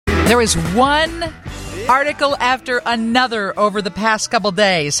There is one article after another over the past couple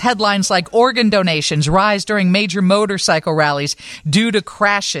days. Headlines like organ donations rise during major motorcycle rallies due to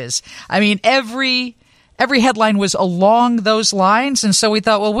crashes. I mean, every headline was along those lines. And so we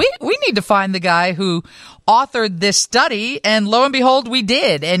thought, well, we need to find the guy who authored this study. And lo and behold, we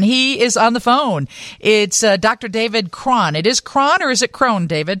did. And he is on the phone. It's Dr. David Krohn. It is Krohn, or is it Krohn,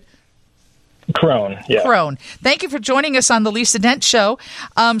 David? Krohn, yeah. Krohn. Thank you for joining us on the Lisa Dent Show.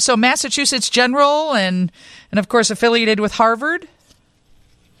 So Massachusetts General and of course, affiliated with Harvard?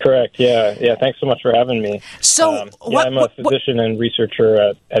 Correct, yeah. Yeah, thanks so much for having me. So, I'm a physician and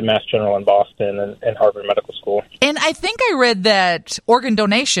researcher at Mass General in Boston and Harvard Medical School. And I think I read that organ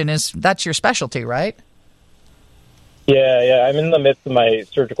donation that's your specialty, right? Yeah. I'm in the midst of my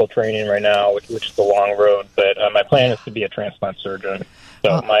surgical training right now, which is a long road, but my plan is to be a transplant surgeon.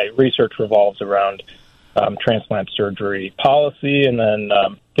 So my research revolves around transplant surgery policy and then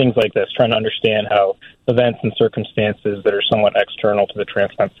things like this, trying to understand how events and circumstances that are somewhat external to the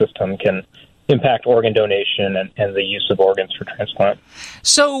transplant system can impact organ donation and the use of organs for transplant.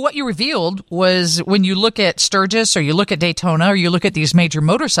 So what you revealed was when you look at Sturgis or you look at Daytona or you look at these major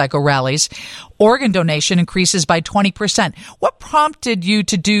motorcycle rallies, organ donation increases by 20%. What prompted you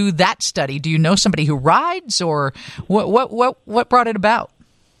to do that study? Do you know somebody who rides, or what brought it about?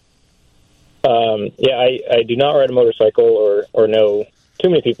 I do not ride a motorcycle or know too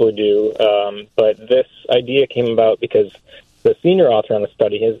many people who do, but this idea came about because the senior author on the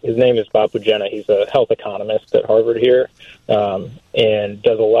study, his name is Bob Bujena. He's a health economist at Harvard here, and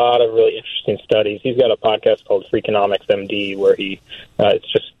does a lot of really interesting studies. He's got a podcast called Freakonomics MD, where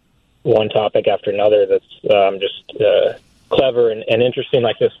it's just one topic after another that's just clever and interesting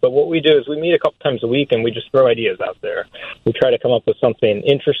like this. But what we do is we meet a couple times a week and we just throw ideas out there. We try to come up with something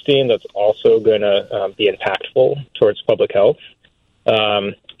interesting that's also going to be impactful towards public health.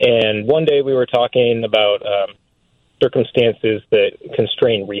 And one day we were talking about circumstances that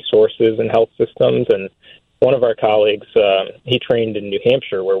constrain resources in health systems. And one of our colleagues, he trained in New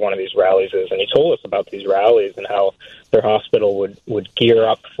Hampshire where one of these rallies is, and he told us about these rallies and how their hospital would gear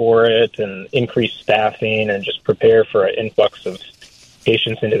up for it and increase staffing and just prepare for an influx of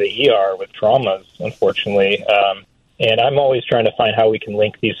patients into the ER with traumas, unfortunately. And I'm always trying to find how we can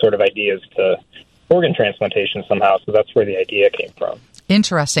link these sort of ideas to organ transplantation somehow, so that's where the idea came from.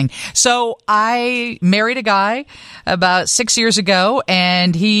 Interesting. So I married a guy about 6 years ago,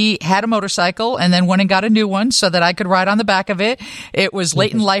 and he had a motorcycle and then went and got a new one so that I could ride on the back of it. It was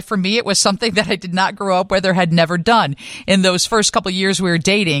late in life for me. It was something that I did not grow up with or had never done. In those first couple of years we were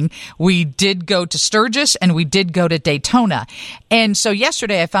dating, we did go to Sturgis and we did go to Daytona. And so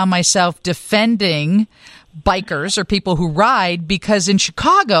yesterday I found myself defending bikers or people who ride, because in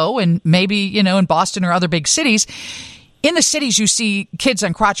Chicago and maybe, in Boston or other big cities, in the cities, you see kids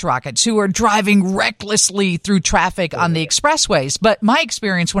on crotch rockets who are driving recklessly through traffic on the expressways. But my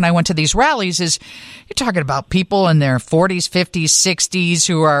experience when I went to these rallies is you're talking about people in their 40s, 50s, 60s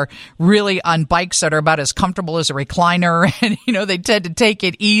who are really on bikes that are about as comfortable as a recliner. And, they tend to take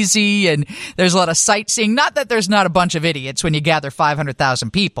it easy. And there's a lot of sightseeing. Not that there's not a bunch of idiots when you gather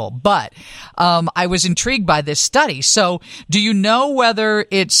 500,000 people. But I was intrigued by this study. So do you know whether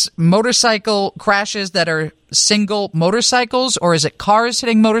it's motorcycle crashes that are single motorcycles, or is it cars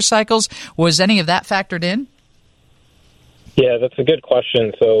hitting motorcycles? Was any of that factored in? Yeah, that's a good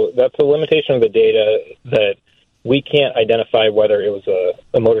question. So that's a limitation of the data, that we can't identify whether it was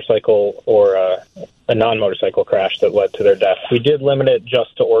a motorcycle or a non-motorcycle crash that led to their death. We did limit it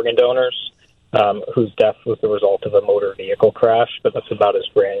just to organ donors whose death was the result of a motor vehicle crash, but that's about as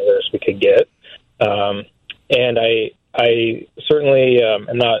granular as we could get. And I certainly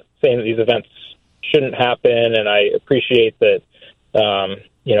am not saying that these events shouldn't happen, and I appreciate that,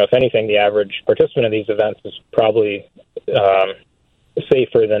 if anything, the average participant in these events is probably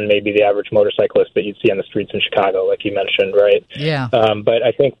safer than maybe the average motorcyclist that you'd see on the streets in Chicago, like you mentioned, right? Yeah. But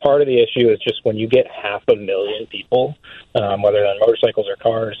I think part of the issue is just when you get 500,000 people, whether they're on motorcycles or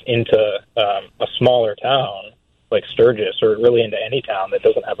cars, into a smaller town like Sturgis, or really into any town that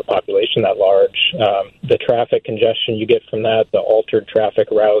doesn't have a population that large, the traffic congestion you get from that, the altered traffic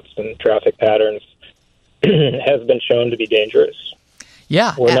routes and traffic patterns has been shown to be dangerous.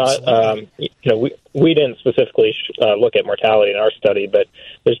 Yeah, we're absolutely. not. We didn't specifically look at mortality in our study, but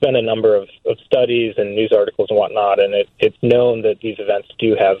there's been a number of studies and news articles and whatnot, and it's known that these events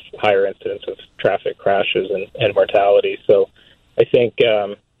do have higher incidence of traffic crashes and mortality. So I think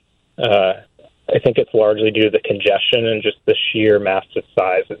I think it's largely due to the congestion and just the sheer massive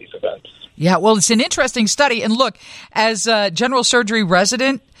size of these events. Yeah, well, it's an interesting study. And look, as a general surgery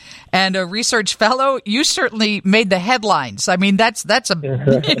resident and a research fellow, you certainly made the headlines. I mean, that's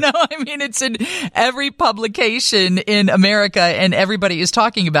it's in every publication in America and everybody is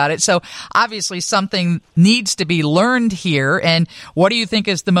talking about it. So obviously something needs to be learned here. And what do you think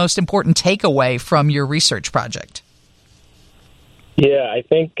is the most important takeaway from your research project? Yeah, I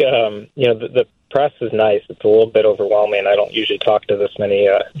think, the press is nice. It's a little bit overwhelming. I don't usually talk to this many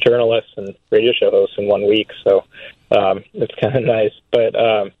journalists and radio show hosts in 1 week, so it's kind of nice. But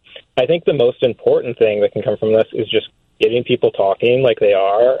I think the most important thing that can come from this is just getting people talking like they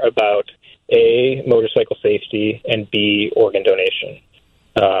are about, A, motorcycle safety, and B, organ donation.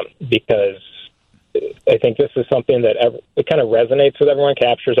 Because I think this is something that it kind of resonates with everyone,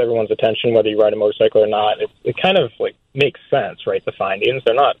 captures everyone's attention, whether you ride a motorcycle or not. It kind of like makes sense, right? The findings,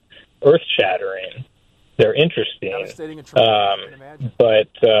 they're not earth-shattering. They're interesting. But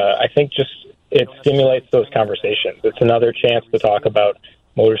I think just it stimulates those conversations. It's another chance to talk about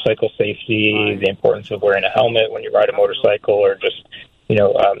motorcycle safety, the importance of wearing a helmet when you ride a motorcycle, or just,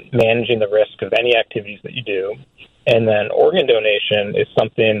 managing the risk of any activities that you do. And then organ donation is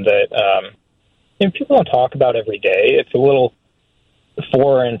something that people don't talk about every day. It's a little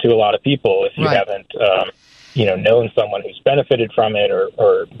foreign to a lot of people if you haven't known someone who's benefited from it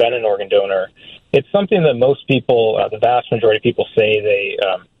or been an organ donor. It's something that most people, the vast majority of people, say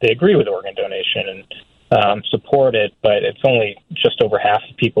they agree with organ donation and support it, but it's only just over half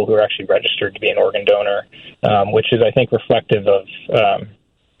of people who are actually registered to be an organ donor, which is, I think, reflective of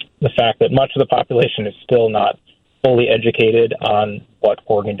the fact that much of the population is still not fully educated on what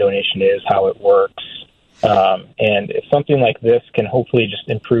organ donation is, how it works. And if something like this can hopefully just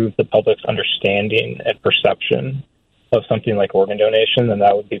improve the public's understanding and perception of something like organ donation, then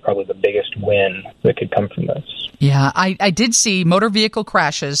that would be probably the biggest win that could come from this. Yeah, I did see motor vehicle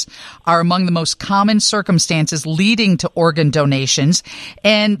crashes are among the most common circumstances leading to organ donations.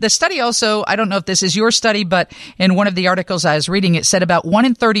 And the study also, I don't know if this is your study, but in one of the articles I was reading, it said about 1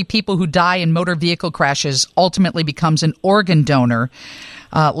 in 30 people who die in motor vehicle crashes ultimately becomes an organ donor.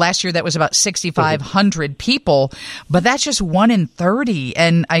 Last year, that was about 6,500 people, but that's just 1 in 30.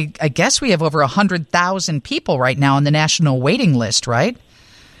 And I guess we have over 100,000 people right now on the national waiting list, right?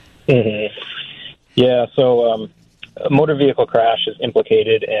 Mm-hmm. Yeah, so a motor vehicle crash is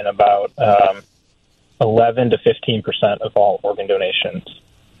implicated in about 11 to 15% of all organ donations.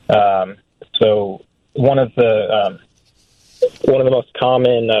 So one of the most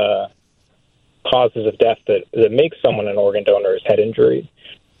common causes of death that makes someone an organ donor is head injury.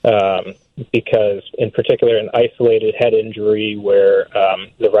 Because in particular, an isolated head injury where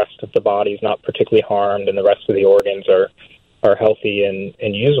the rest of the body is not particularly harmed and the rest of the organs are healthy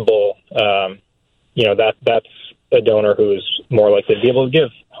and usable, that's a donor who is more likely to be able to give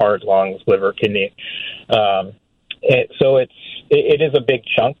heart, lungs, liver, kidney. So it is a big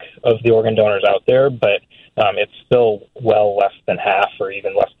chunk of the organ donors out there, but it's still well less than half or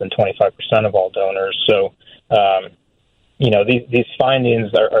even less than 25% of all donors. So, these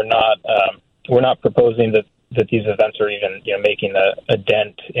findings are not, we're not proposing that these events are even, making a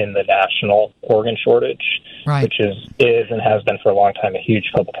dent in the national organ shortage, which is and has been for a long time a huge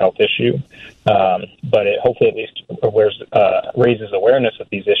public health issue. But it hopefully at least raises awareness of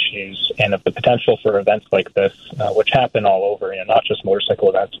these issues and of the potential for events like this, which happen all over, not just motorcycle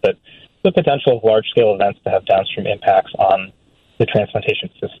events, but the potential of large-scale events to have downstream impacts on the transplantation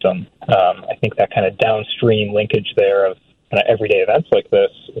system. I think that kind of downstream linkage there of kind of everyday events like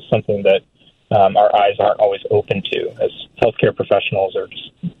this is something that our eyes aren't always open to as healthcare professionals or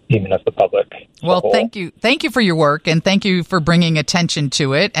just even as the public. Well, thank you. Thank you for your work, and thank you for bringing attention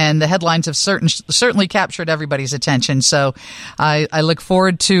to it. And the headlines have certainly captured everybody's attention. So I look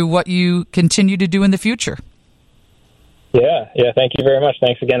forward to what you continue to do in the future. Yeah. Thank you very much.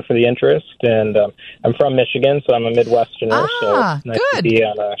 Thanks again for the interest. And I'm from Michigan, so I'm a Midwesterner. So it's nice to be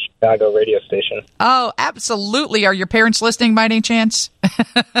on a Chicago radio station. Oh, absolutely. Are your parents listening by any chance?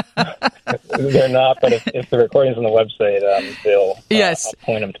 They're not, but if the recording's on the website, I'll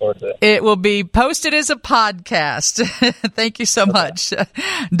point them towards it. It will be posted as a podcast. Thank you so much.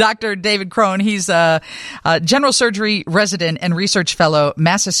 Dr. David Crone, he's a general surgery resident and research fellow,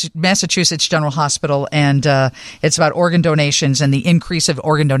 Massachusetts General Hospital, and it's about organ donations and the increase of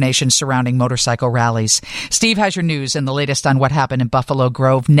organ donations surrounding motorcycle rallies. Steve has your news and the latest on what happened in Buffalo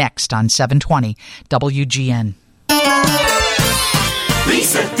Grove next on 720 WGN.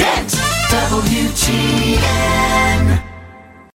 Lisa Dent, WGN.